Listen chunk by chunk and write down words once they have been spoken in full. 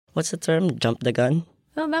What's the term? Jump the gun?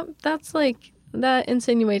 Well, that's like, that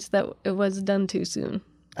insinuates that it was done too soon.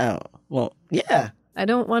 Oh, well, yeah. I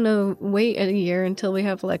don't want to wait a year until we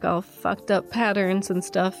have like all fucked up patterns and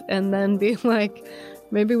stuff and then be like,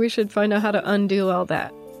 maybe we should find out how to undo all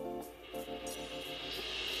that.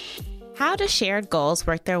 How do shared goals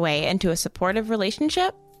work their way into a supportive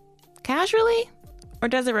relationship? Casually? Or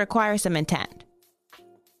does it require some intent?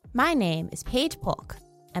 My name is Paige Polk,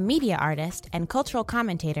 a media artist and cultural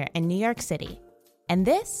commentator in New York City. And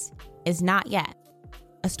this is Not Yet,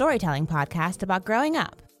 a storytelling podcast about growing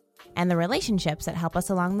up and the relationships that help us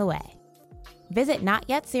along the way. Visit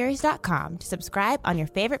notyetseries.com to subscribe on your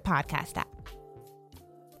favorite podcast app.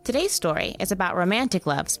 Today's story is about romantic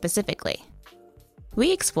love specifically.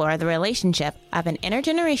 We explore the relationship of an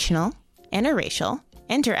intergenerational, interracial,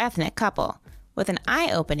 interethnic couple with an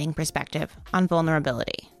eye-opening perspective on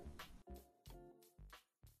vulnerability.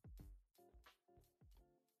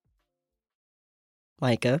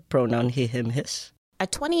 Micah, pronoun he, him, his. A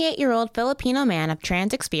 28-year-old Filipino man of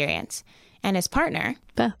trans experience, and his partner,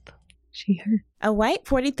 Beth, she, her. a white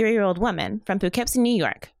 43-year-old woman from Poughkeepsie, New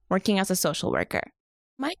York, working as a social worker.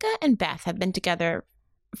 Micah and Beth have been together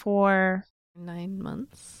for 9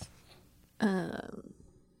 months.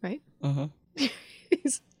 Right? Mm-hmm.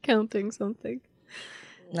 He's counting something.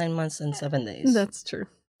 9 months and 7 days. That's true.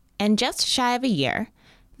 and just shy of a year,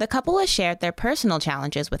 the couple has shared their personal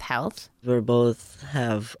challenges with health. We both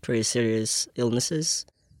have pretty serious illnesses,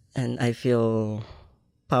 and I feel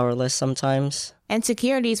powerless sometimes. And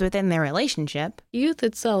insecurities within their relationship. Youth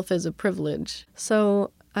itself is a privilege.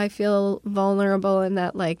 So I feel vulnerable in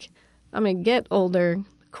that, like, I'm going to get older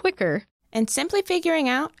quicker. And simply figuring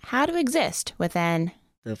out how to exist within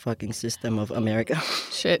The fucking system of America.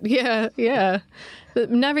 Shit, yeah.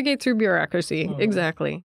 Navigate through bureaucracy,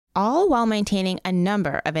 exactly. all while maintaining a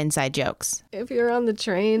number of inside jokes. If you're on the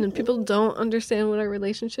train and people don't understand what our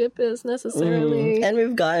relationship is necessarily. And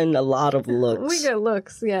we've gotten a lot of looks. We get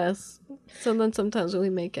looks, yes. So then sometimes when we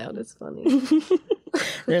make out, it's funny.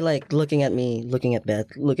 They're like looking at me, looking at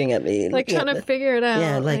Beth, looking at me. Like trying to figure it out.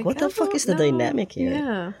 Yeah, like what the fuck is the don't know. dynamic here?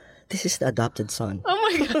 Yeah. This is the adopted son. Oh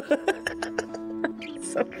my God.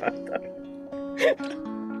 So fucked up.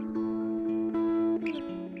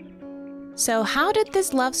 So how did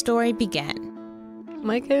this love story begin?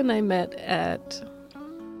 Micah and I met at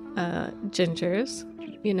Ginger's.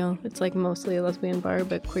 You know, it's like mostly a lesbian bar,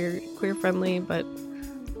 but queer friendly, but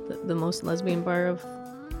the most lesbian bar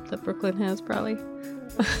that Brooklyn has, probably.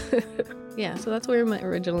 Yeah, so that's where we met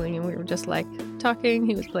originally, and we were just like talking.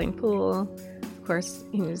 He was playing pool. Of course,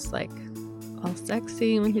 he was like all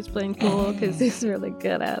sexy when he's playing pool because he's really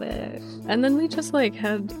good at it. And then we just like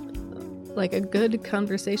had like a good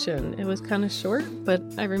conversation. It was kind of short, but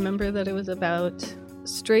I remember that it was about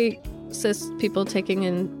straight cis people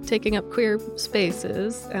taking up queer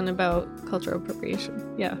spaces and about cultural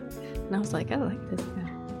appropriation. Yeah. And I was like, I like this guy.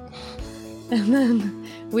 And then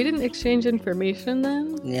we didn't exchange information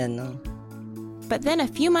then. Yeah, no. But then a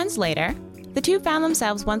few months later, the two found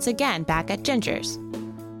themselves once again back at Ginger's.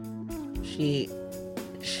 She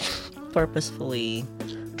purposefully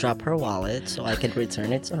dropped her wallet so I could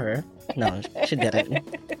return it to her. No, she didn't.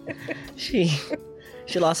 She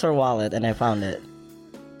lost her wallet and I found it.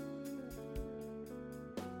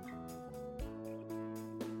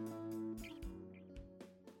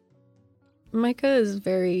 Micah is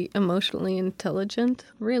very emotionally intelligent,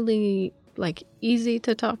 really like easy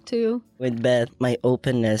to talk to. With Beth, my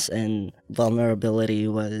openness and vulnerability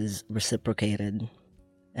was reciprocated.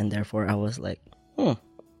 And therefore I was like,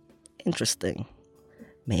 interesting.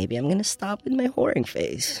 Maybe I'm gonna stop with my whoring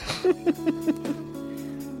phase.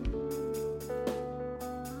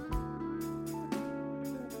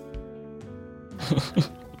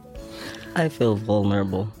 I feel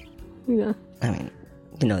vulnerable. Yeah. I mean,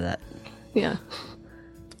 you know that. Yeah.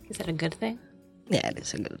 Is that a good thing? Yeah, it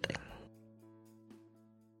is a good thing.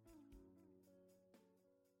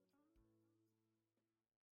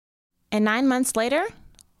 And 9 months later,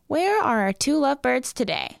 where are our two lovebirds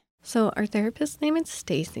today? So our therapist's name is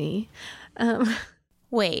Stacy.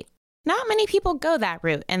 Wait, not many people go that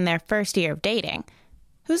route in their first year of dating.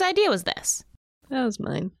 Whose idea was this? That was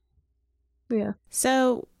mine. Yeah.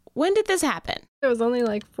 So, when did this happen? It was only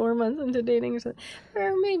like 4 months into dating or something.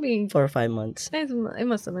 Or maybe 4 or 5 months. it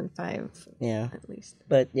must have been 5 Yeah. at least.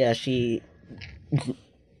 But yeah, she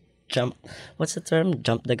jumped. What's the term?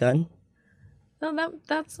 Jumped the gun? No,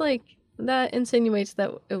 that's like, that insinuates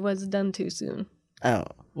that it was done too soon. Oh,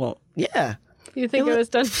 well, yeah. You think it was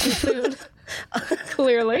done too soon?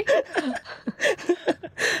 Clearly.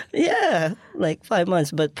 Yeah, like 5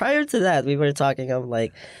 months. But prior to that, we were talking of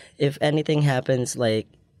like, if anything happens like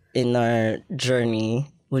in our journey,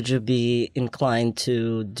 would you be inclined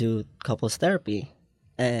to do couples therapy?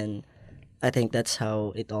 And I think that's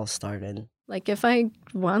how it all started. Like, if I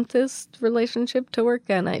want this relationship to work,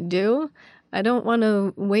 and I do, I don't want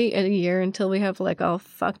to wait a year until we have like all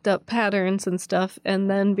fucked up patterns and stuff and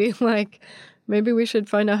then be like, maybe we should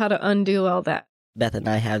find out how to undo all that. Beth and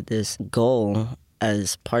I have this goal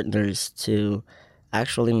as partners to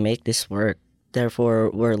actually make this work.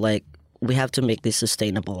 Therefore, we're like, we have to make this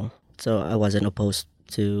sustainable. So I wasn't opposed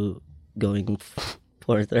to going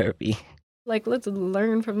for therapy. Like, let's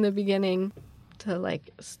learn from the beginning to like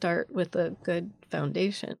start with a good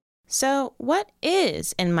foundation. So, what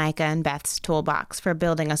is in Micah and Beth's toolbox for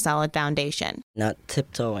building a solid foundation? Not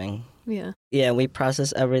tiptoeing. Yeah. Yeah, we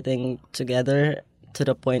process everything together to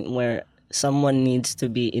the point where someone needs to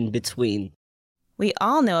be in between. We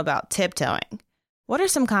all know about tiptoeing. What are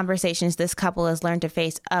some conversations this couple has learned to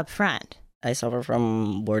face up front? I suffer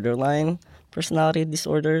from borderline personality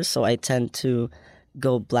disorders, so I tend to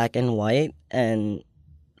go black and white and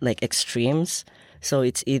like extremes. So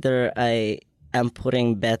it's either I am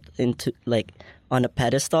putting Beth into like on a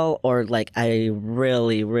pedestal, or like I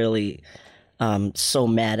really so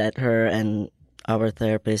mad at her, and our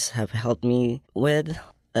therapists have helped me with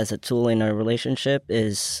as a tool in our relationship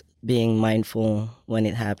is being mindful when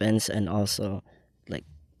it happens, and also like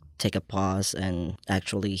take a pause and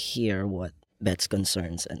actually hear what Beth's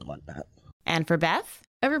concerns and whatnot. And for Beth?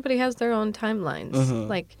 Everybody has their own timelines. Mhm.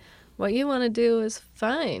 Like, what you want to do is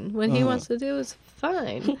fine. What he wants to do is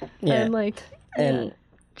fine. Yeah. And like, And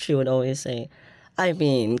she would always say, I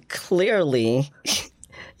mean, clearly,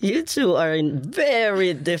 you two are in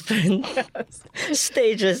very different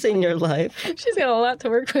stages in your life. she's got a lot to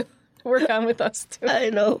work on with us too.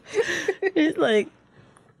 I know. It's like,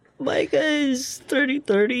 Micah is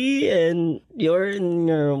 30, and you're in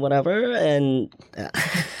your whatever, and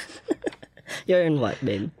you're in what,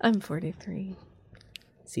 babe? I'm 43.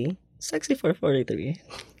 See? Sexy for 43.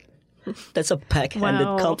 That's a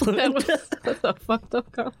backhanded compliment. That's a fucked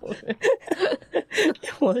up compliment.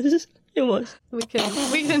 It was. We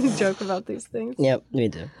can joke about these things. Yep, we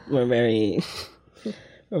do. We're very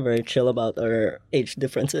chill about our age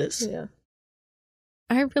differences. Yeah.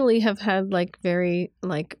 I really have had like very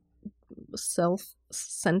like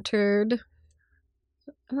self-centered,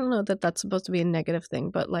 I don't know that that's supposed to be a negative thing,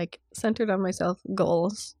 but like centered on myself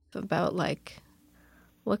goals about like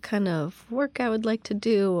what kind of work I would like to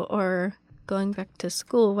do, or going back to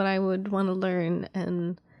school, what I would want to learn,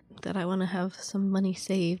 and that I want to have some money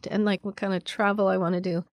saved, and like what kind of travel I want to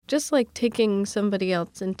do. Just like taking somebody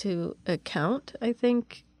else into account, I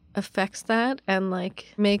think affects that, and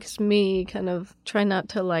like makes me kind of try not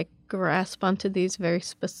to like grasp onto these very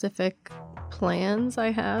specific plans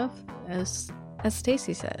I have, as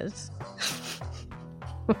Stacy says.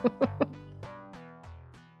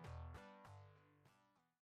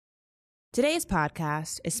 Today's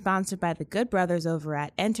podcast is sponsored by the good brothers over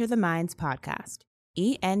at Enter the Minds podcast.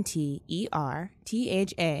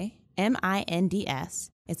 ENTERTHAMINDS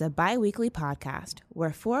is a bi-weekly podcast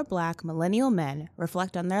where 4 Black millennial men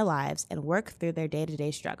reflect on their lives and work through their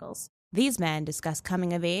day-to-day struggles. These men discuss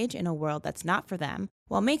coming of age in a world that's not for them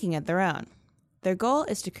while making it their own. Their goal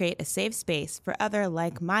is to create a safe space for other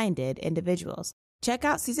like-minded individuals. Check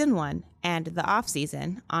out Season 1 and the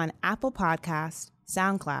off-season on Apple Podcasts,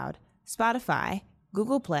 SoundCloud, Spotify,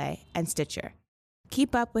 Google Play, and Stitcher.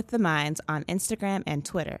 Keep up with the Minds on Instagram and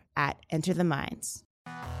Twitter at Enter the Minds.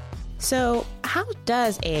 So, how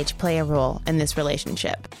does age play a role in this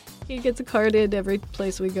relationship? He gets a carded every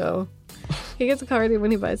place we go. He gets a carded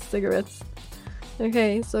when he buys cigarettes.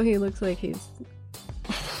 Okay, so he looks like he's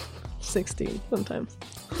 16 sometimes.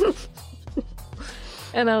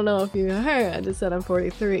 And I don't know if you heard, I just said I'm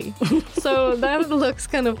 43. So that looks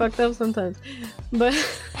kind of fucked up sometimes. But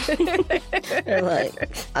They're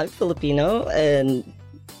like, I'm Filipino and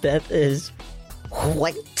Beth is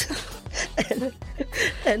white.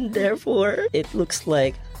 and therefore, it looks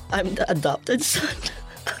like I'm the adopted son.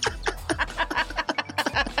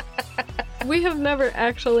 we have never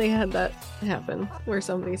actually had that happen where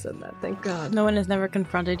somebody said that, thank God. No one has never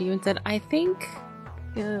confronted you and said, I think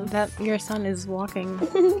Yeah. that your son is walking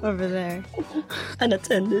over there.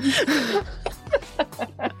 Unattended.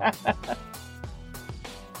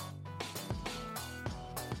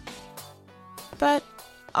 But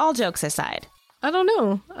all jokes aside, I don't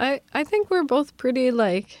know. I think we're both pretty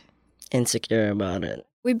like, Insecure about it.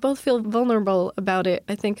 we both feel vulnerable about it,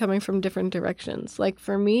 I think, coming from different directions. Like,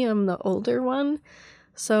 for me, I'm the older one,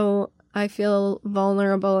 so I feel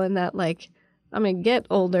vulnerable in that, like, I'm going to get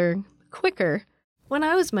older quicker. When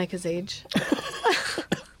I was Micah's age,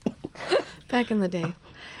 back in the day,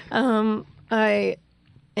 I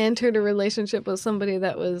entered a relationship with somebody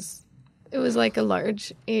it was like a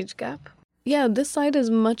large age gap. Yeah, this side is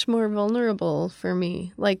much more vulnerable for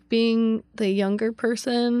me. Like being the younger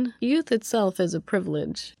person, youth itself is a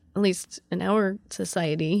privilege, at least in our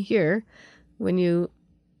society here. When you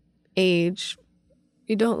age,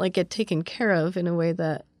 you don't like get taken care of in a way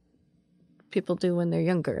that people do when they're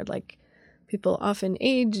younger. Like people often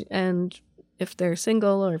age, and if they're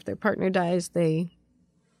single or if their partner dies, they,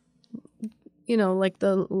 like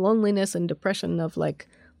the loneliness and depression of like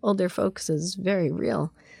older folks is very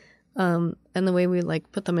real. And the way we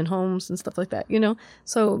like put them in homes and stuff like that,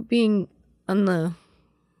 So being on the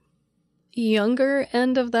younger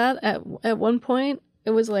end of that at one point,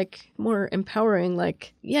 it was like more empowering.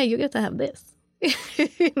 Like, yeah, you get to have this,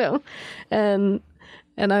 and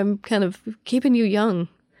I'm kind of keeping you young.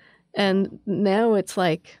 And now it's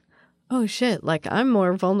like, oh shit, like I'm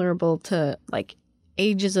more vulnerable to like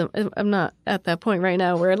ageism. I'm not at that point right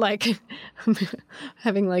now where like I'm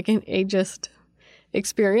having like an ageist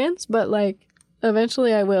experience, but like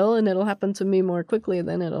eventually I will, and it'll happen to me more quickly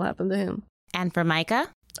than it'll happen to him. And for Micah?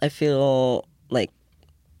 I feel like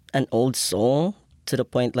an old soul to the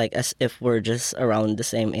point like as if we're just around the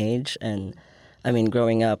same age. And I mean,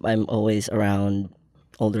 growing up, I'm always around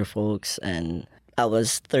older folks, and I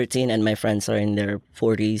was 13 and my friends are in their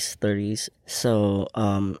 40s, 30s. So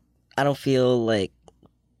I don't feel like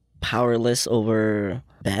powerless over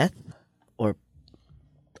Beth or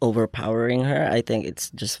overpowering her. I think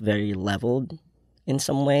it's just very leveled in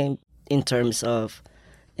some way. In terms of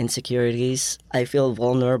insecurities, I feel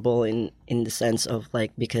vulnerable in the sense of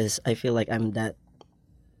like, because I feel like I'm that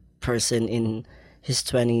person in his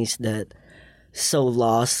 20s that so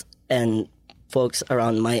lost, and folks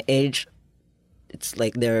around my age, it's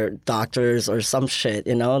like they're doctors or some shit,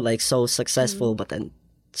 like so successful, but then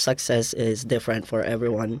success is different for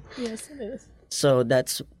everyone. Yes, it is. So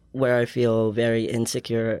that's where I feel very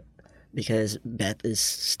insecure, because Beth is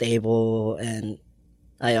stable, and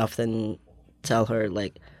I often tell her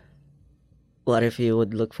like, what if you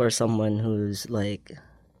would look for someone who's like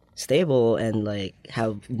stable and like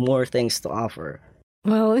have more things to offer?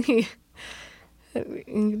 Well, he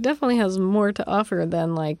definitely has more to offer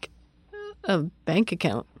than like a bank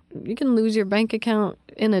account. You can lose your bank account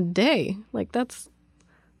in a day. Like that's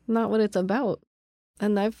not what it's about.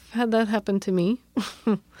 And I've had that happen to me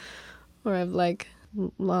where I've like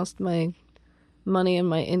lost my money and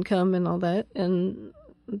my income and all that, and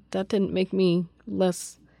that didn't make me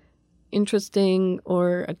less interesting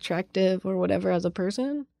or attractive or whatever as a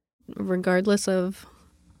person, regardless of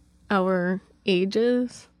our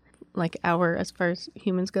ages, like as far as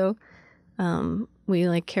humans go. We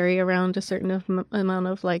like carry around a certain amount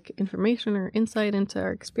of like information or insight into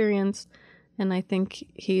our experience, and I think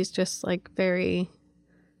he's just like very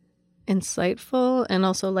insightful, and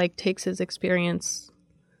also like takes his experience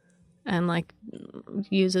and like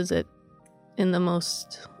uses it in the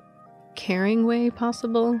most caring way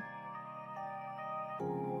possible.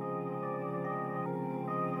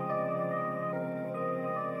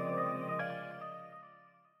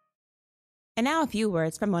 And now a few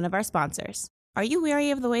words from one of our sponsors. Are you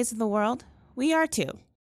weary of the ways of the world? We are too.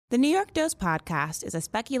 The New York Dose podcast is a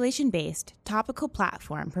speculation-based, topical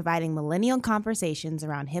platform providing millennial conversations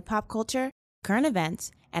around hip-hop culture, current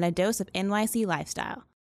events, and a dose of NYC lifestyle.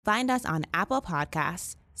 Find us on Apple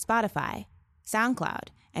Podcasts, Spotify, SoundCloud,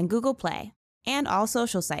 and Google Play, and all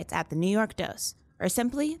social sites at The New York Dose, or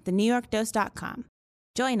simply thenewyorkdose.com.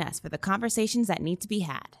 Join us for the conversations that need to be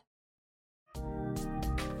had.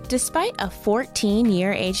 Despite a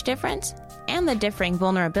 14-year age difference and the differing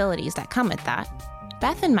vulnerabilities that come with that,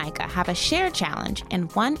 Beth and Micah have a shared challenge in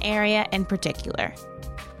one area in particular.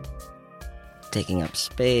 Taking up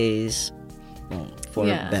space for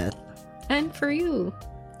Beth. And for you.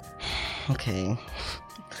 Okay.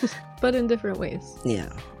 But in different ways.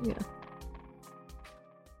 Yeah. Yeah.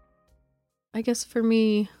 I guess for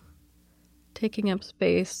me, taking up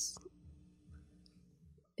space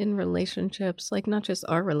in relationships, like not just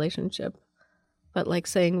our relationship, but like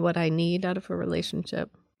saying what I need out of a relationship.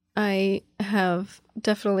 I have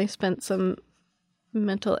definitely spent some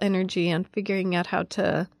mental energy on figuring out how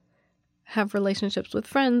to have relationships with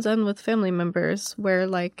friends and with family members where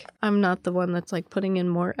like I'm not the one that's like putting in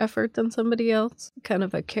more effort than somebody else, kind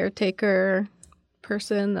of a caretaker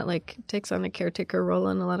person that like takes on a caretaker role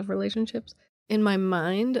in a lot of relationships. In my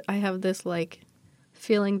mind, I have this like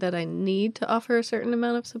feeling that I need to offer a certain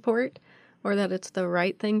amount of support, or that it's the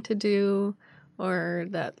right thing to do, or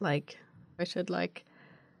that like I should like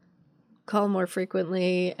call more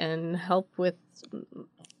frequently and help with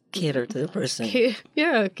Cater to the person.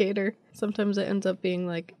 Cater. Sometimes it ends up being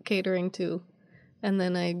like catering to, and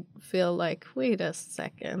then I feel like, wait a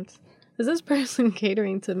second, is this person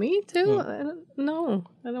catering to me too? No,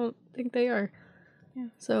 I don't think they are. Yeah.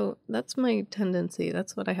 So that's my tendency.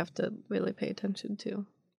 That's what I have to really pay attention to.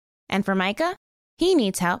 And for Micah, he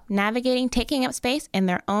needs help navigating taking up space in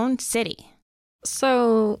their own city.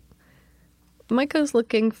 So Micah's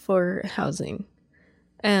looking for housing.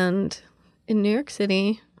 And in New York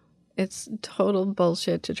City, it's total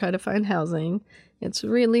bullshit to try to find housing. It's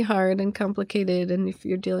really hard and complicated. And if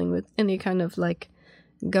you're dealing with any kind of like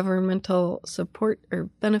governmental support or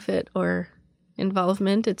benefit or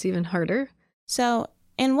involvement, it's even harder. So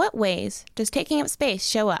in what ways does taking up space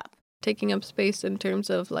show up? Taking up space in terms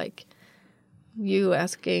of like you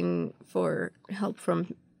asking for help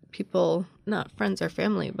from people, not friends or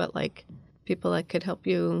family, but like people that could help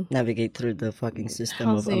you Navigate through the fucking system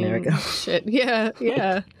housing of America. shit.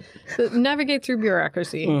 Yeah. So navigate through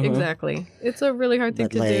bureaucracy. Exactly. It's a really hard thing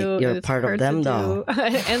But, to like, do. you're It's part of hard them, to though. do.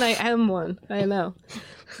 And I am one. I know.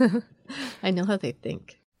 I know how they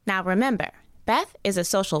think. Now remember, Beth is a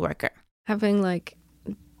social worker. Having like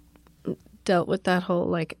dealt with that whole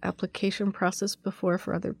like application process before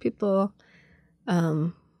for other people,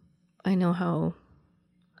 I know how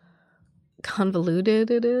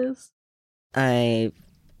convoluted it is. I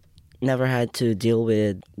never had to deal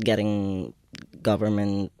with getting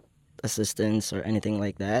government assistance or anything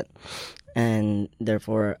like that. And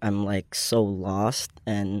therefore, I'm like so lost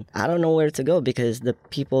and I don't know where to go because the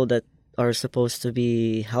people that are supposed to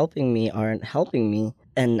be helping me aren't helping me.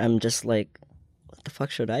 And I'm just like, what the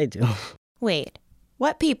fuck should I do? Wait,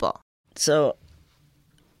 what people? So,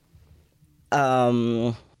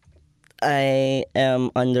 I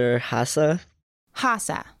am under HASA.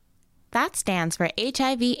 HASA. That stands for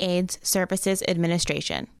HIV/AIDS Services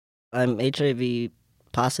Administration. I'm HIV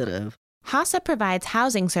positive. HASA provides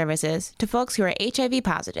housing services to folks who are HIV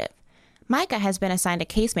positive. Micah has been assigned a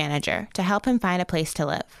case manager to help him find a place to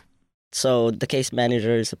live. So the case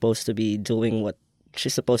manager is supposed to be doing what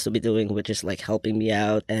she's supposed to be doing, which is like helping me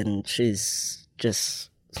out, and she's just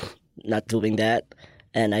not doing that.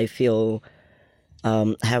 And I feel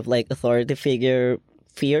have like authority figure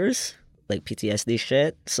fears, like PTSD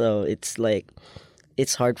shit. So it's like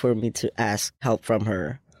it's hard for me to ask help from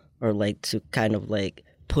her or like to kind of like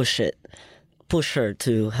push her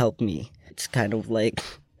to help me. It's kind of like,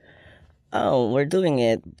 oh, we're doing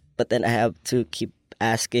it, but then I have to keep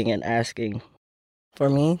asking and asking. For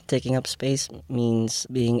me, taking up space means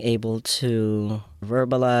being able to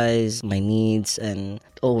verbalize my needs and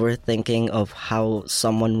overthinking of how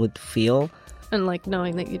someone would feel. And like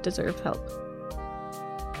knowing that you deserve help.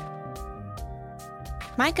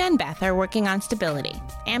 Micah and Beth are working on stability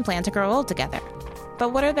and plan to grow old together.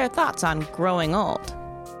 But what are their thoughts on growing old?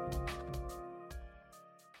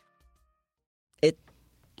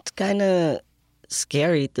 It's kind of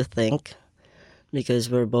scary to think because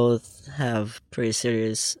we both have pretty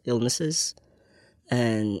serious illnesses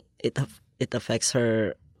and it affects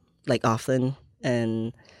her like often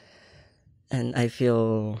and I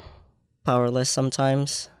feel powerless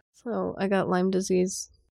sometimes. So I got Lyme disease.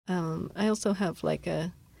 I also have like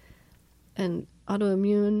an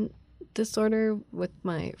autoimmune disorder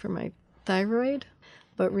for my thyroid,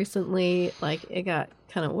 but recently like it got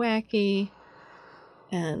kind of wacky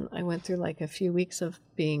and I went through like a few weeks of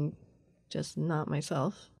being just not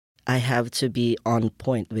myself. I have to be on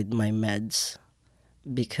point with my meds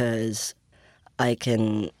because I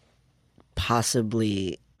can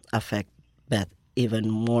possibly affect Beth even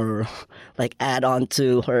more, like add on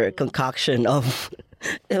to her concoction of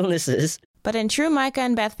illnesses. But in true Micah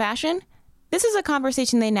and Beth fashion, this is a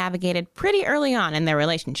conversation they navigated pretty early on in their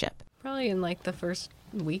relationship. Probably in like the first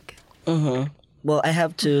week. Mm-hmm. Well, I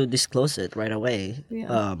have to disclose it right away.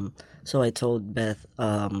 Yeah. So I told Beth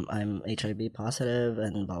I'm HIV positive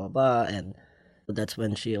and blah, blah, blah. And that's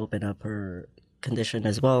when she opened up her condition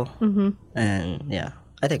as well. Mm-hmm. And yeah,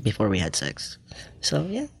 I think before we had sex. So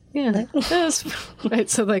yeah. Yeah. That was, right.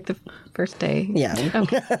 So like the first day. Yeah.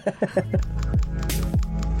 Okay.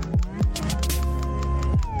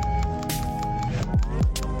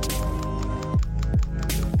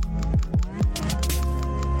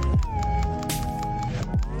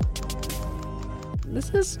 This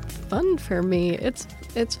is fun for me. It's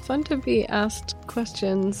fun to be asked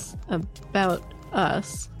questions about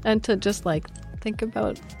us and to just like think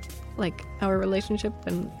about like our relationship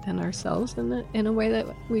and ourselves in a way that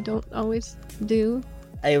we don't always do.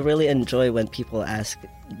 I really enjoy when people ask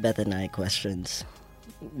Beth and I questions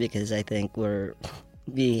because I think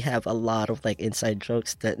we have a lot of like inside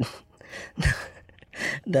jokes that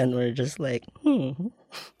then we're just like,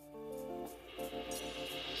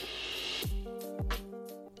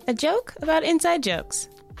 A joke about inside jokes.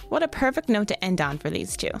 What a perfect note to end on for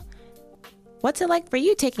these two. What's it like for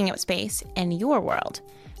you taking up space in your world?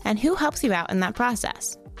 And who helps you out in that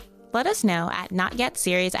process? Let us know at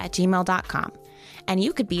notyetseries@gmail.com. And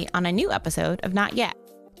you could be on a new episode of Not Yet.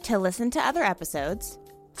 To listen to other episodes,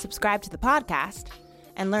 subscribe to the podcast,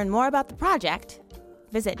 and learn more about the project,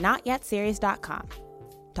 visit notyetseries.com.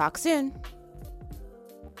 Talk soon.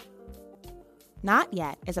 Not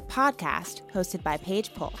Yet is a podcast hosted by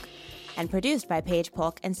Paige Polk and produced by Paige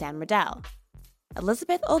Polk and Sam Riddell.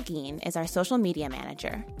 Elizabeth Olguin is our social media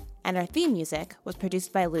manager, and our theme music was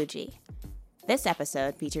produced by Luigi. This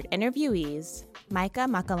episode featured interviewees Micah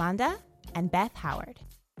Makalanda and Beth Howard.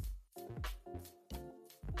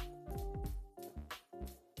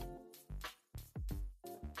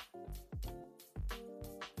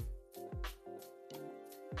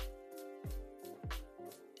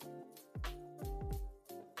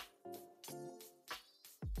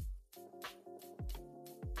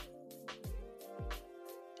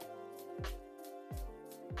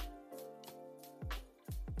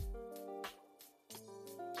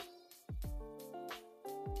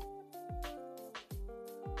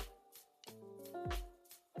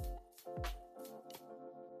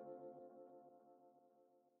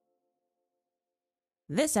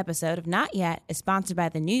 This episode of Not Yet is sponsored by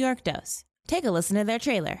the New York Dose. Take a listen to their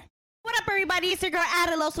trailer. What up, everybody? It's your girl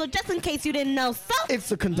Adelo. So just in case you didn't know, it's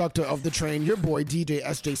the conductor of the train, your boy DJ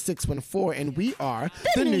SJ614, and we are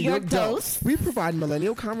the New York Dose. We provide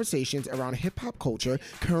millennial conversations around hip-hop culture,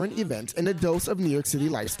 current events, and a dose of New York City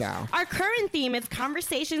lifestyle. Our current theme is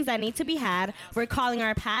conversations that need to be had, recalling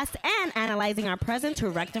our past and analyzing our present to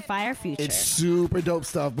rectify our future. It's super dope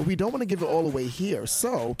stuff, but we don't want to give it all away here,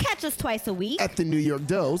 so catch us twice a week at the New York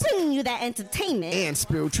Dose, bringing you that entertainment and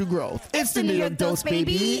spiritual growth. It's the New York Dose,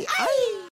 baby.